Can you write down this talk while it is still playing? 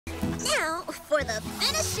for the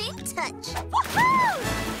finishing touch.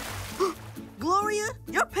 Woohoo! Gloria,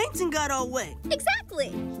 your painting got all wet. Exactly.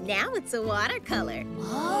 Now it's a watercolor.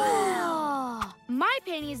 Oh. My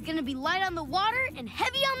painting is gonna be light on the water and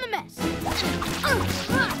heavy on the mess.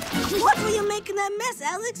 What were you making that mess,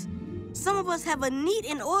 Alex? Some of us have a neat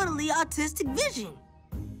and orderly artistic vision.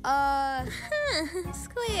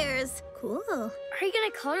 Squares. Cool. Are you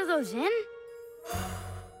gonna color those in?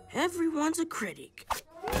 Everyone's a critic.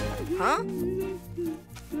 Huh?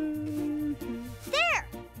 There!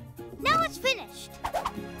 Now it's finished.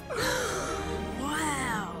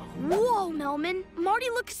 Wow. Whoa, Melman. Marty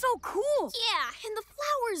looks so cool. Yeah, and the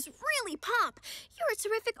flowers really pop. You're a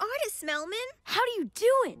terrific artist, Melman. How do you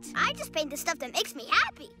do it? I just paint the stuff that makes me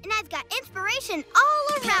happy, and I've got inspiration all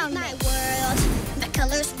around my world. My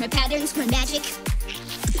colors, my patterns, my magic.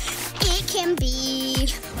 It can be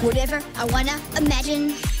whatever I wanna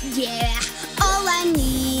imagine. Yeah, all I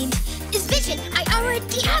need is vision. I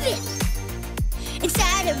already have it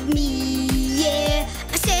inside of me. Yeah,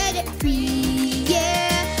 I set it free.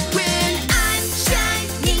 Yeah, when I'm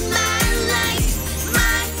shining my light,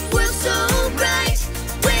 my world's so bright.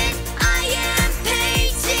 When I am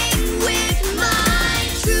painting with my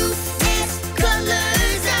truest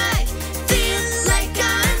colors, I feel like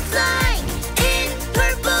I'm flying in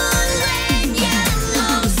purple and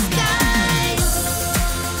yellow skies.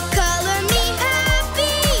 Color me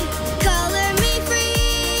happy, color me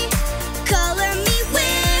free, color me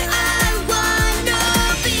where I wanna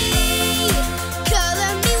be.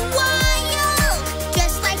 Color me wild,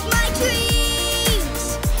 just like my dreams.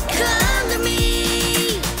 Color me,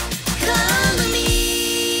 color me.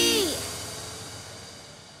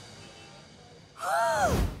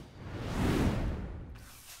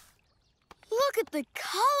 Look at the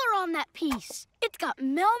color on that piece. It's got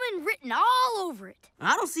Melman written all over it.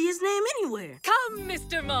 I don't see his name anywhere. Come,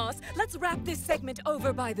 Mr. Moss. Let's wrap this segment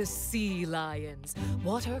over by the sea lions.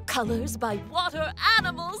 Watercolors by water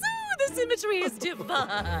animals. Ooh, the symmetry is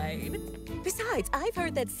divine. Besides, I've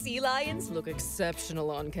heard that sea lions look exceptional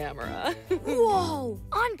on camera. Whoa!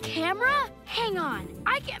 On camera? Hang on.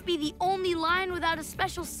 I can't be the only lion without a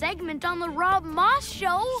special segment on the Rob Moss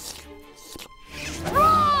Show.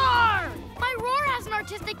 Roar! My roar has an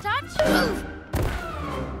artistic touch.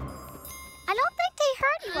 I don't think they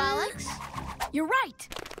heard you, Alex. You're right.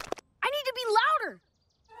 I need to be louder.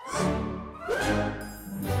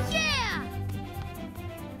 Yeah!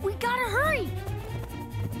 We gotta hurry.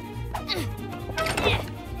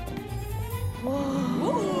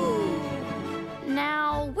 Whoa.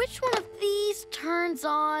 Now, which one of these turns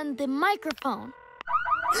on the microphone?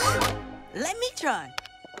 Let me try.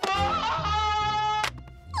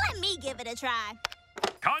 Let me give it a try.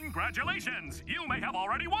 Congratulations! You may have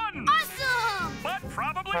already won! Awesome! But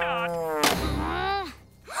probably not.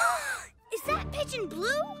 Is that pigeon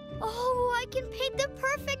blue? Oh, I can paint the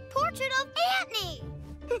perfect portrait of Antony.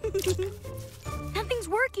 Nothing's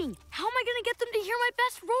working. How am I gonna get them to hear my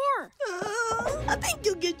best roar? I think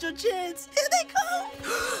you'll get your chance. Here they come.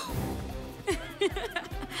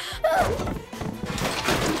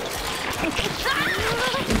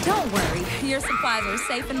 Don't worry. Your supplies are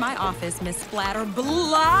safe in my office, Miss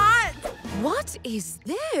Splatterblood. What is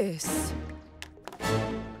this?